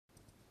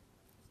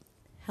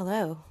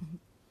Hello,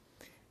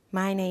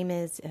 my name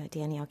is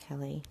Danielle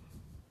Kelly.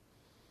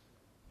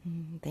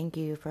 Thank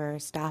you for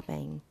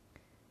stopping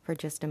for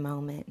just a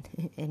moment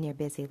in your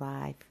busy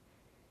life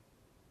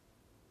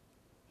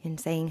and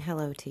saying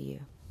hello to you.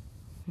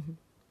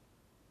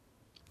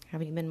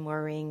 Have you been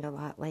worrying a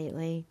lot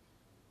lately?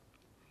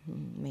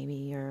 Maybe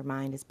your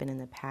mind has been in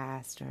the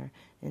past or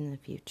in the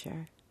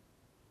future.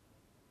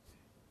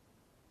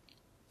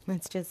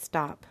 Let's just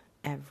stop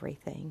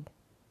everything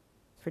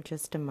for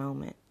just a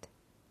moment.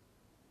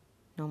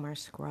 No more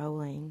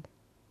scrolling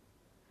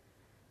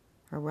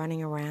or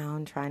running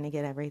around trying to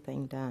get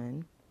everything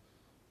done.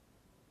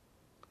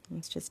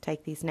 Let's just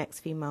take these next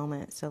few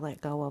moments to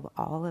let go of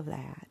all of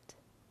that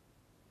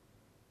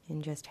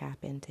and just tap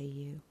into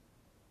you.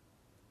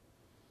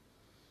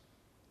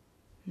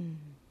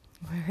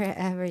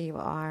 Wherever you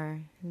are,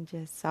 and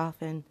just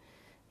soften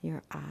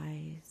your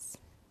eyes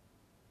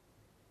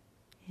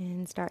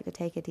and start to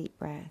take a deep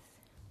breath.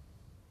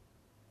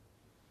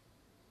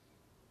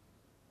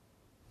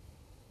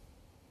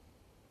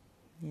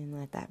 And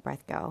let that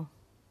breath go.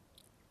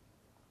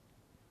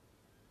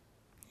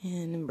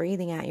 And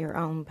breathing at your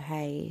own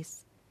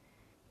pace,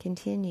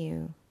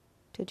 continue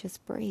to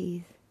just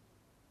breathe.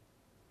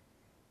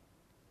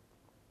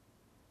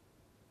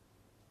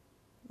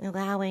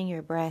 Allowing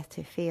your breath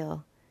to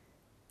fill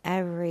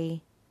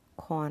every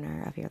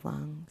corner of your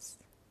lungs.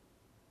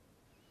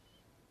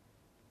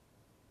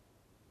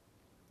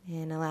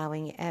 And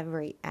allowing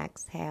every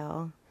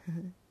exhale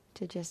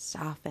to just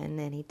soften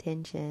any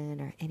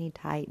tension or any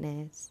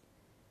tightness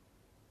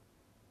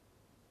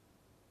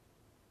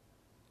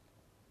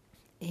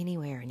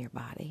anywhere in your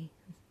body.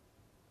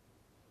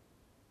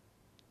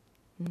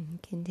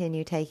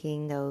 Continue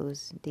taking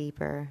those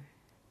deeper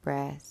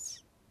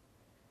breaths.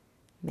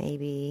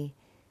 Maybe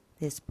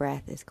this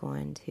breath is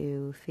going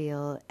to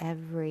fill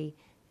every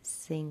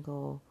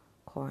single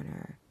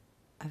corner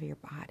of your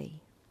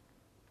body.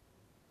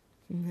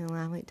 And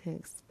allow it to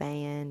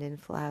expand and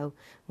flow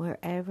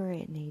wherever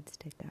it needs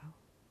to go.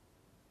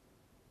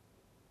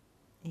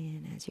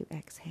 And as you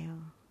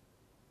exhale,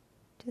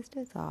 just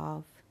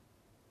dissolve.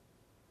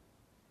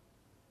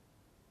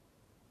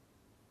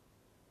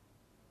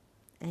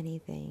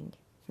 Anything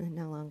that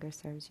no longer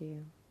serves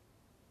you.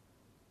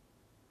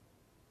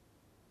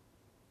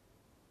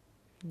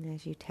 And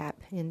as you tap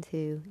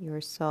into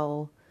your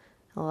soul,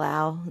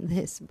 allow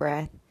this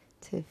breath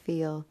to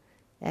fill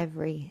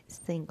every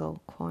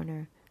single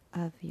corner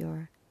of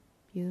your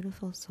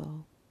beautiful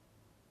soul.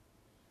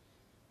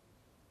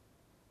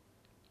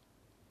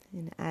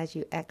 And as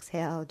you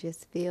exhale,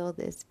 just feel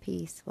this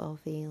peaceful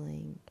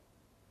feeling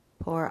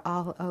pour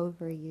all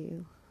over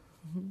you.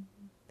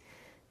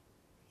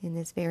 In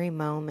this very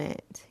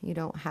moment, you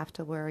don't have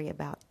to worry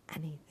about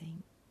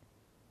anything.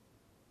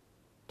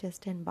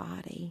 Just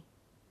embody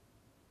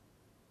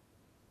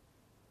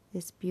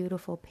this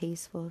beautiful,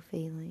 peaceful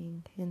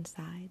feeling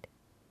inside.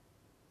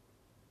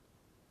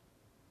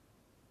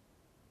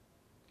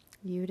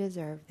 You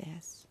deserve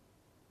this.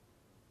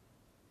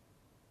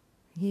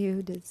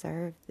 You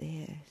deserve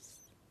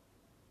this.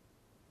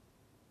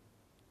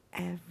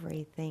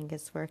 Everything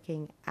is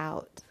working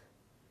out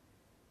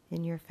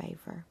in your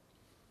favor.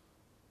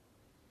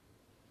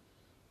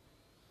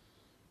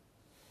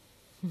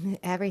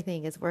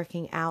 Everything is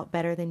working out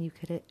better than you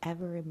could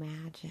ever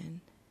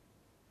imagine.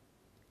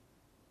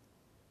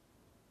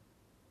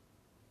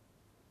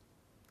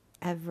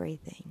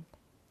 Everything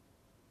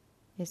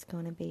is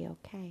going to be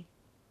okay.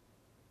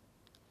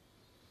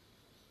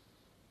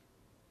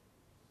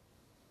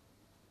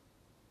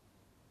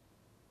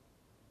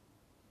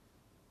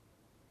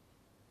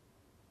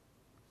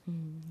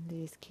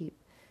 Just keep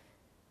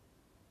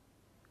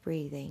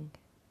breathing.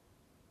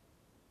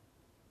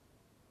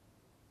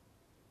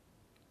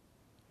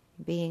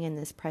 Being in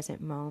this present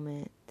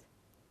moment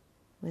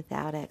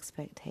without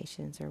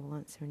expectations or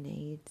wants or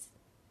needs.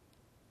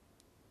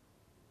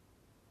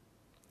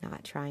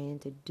 Not trying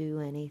to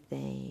do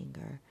anything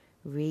or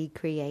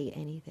recreate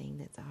anything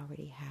that's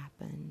already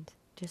happened.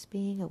 Just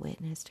being a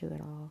witness to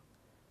it all.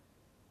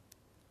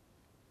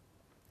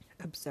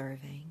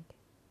 Observing.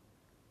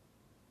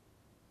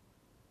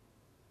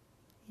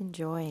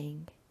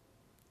 Enjoying.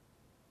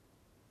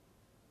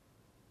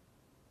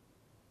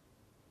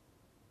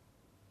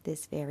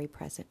 This very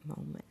present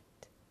moment.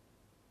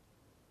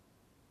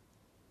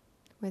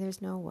 Where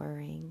there's no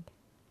worrying.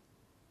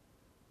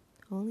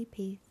 Only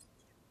peace.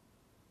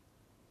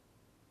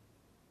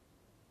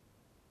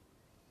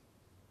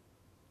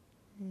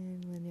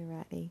 And when you're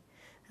ready,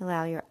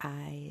 allow your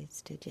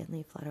eyes to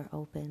gently flutter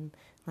open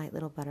like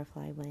little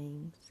butterfly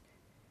wings.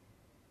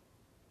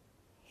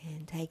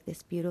 And take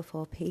this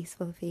beautiful,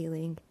 peaceful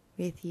feeling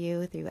with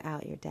you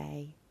throughout your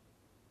day.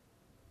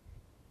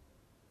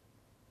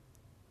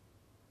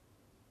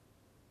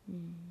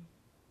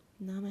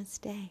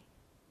 Namaste.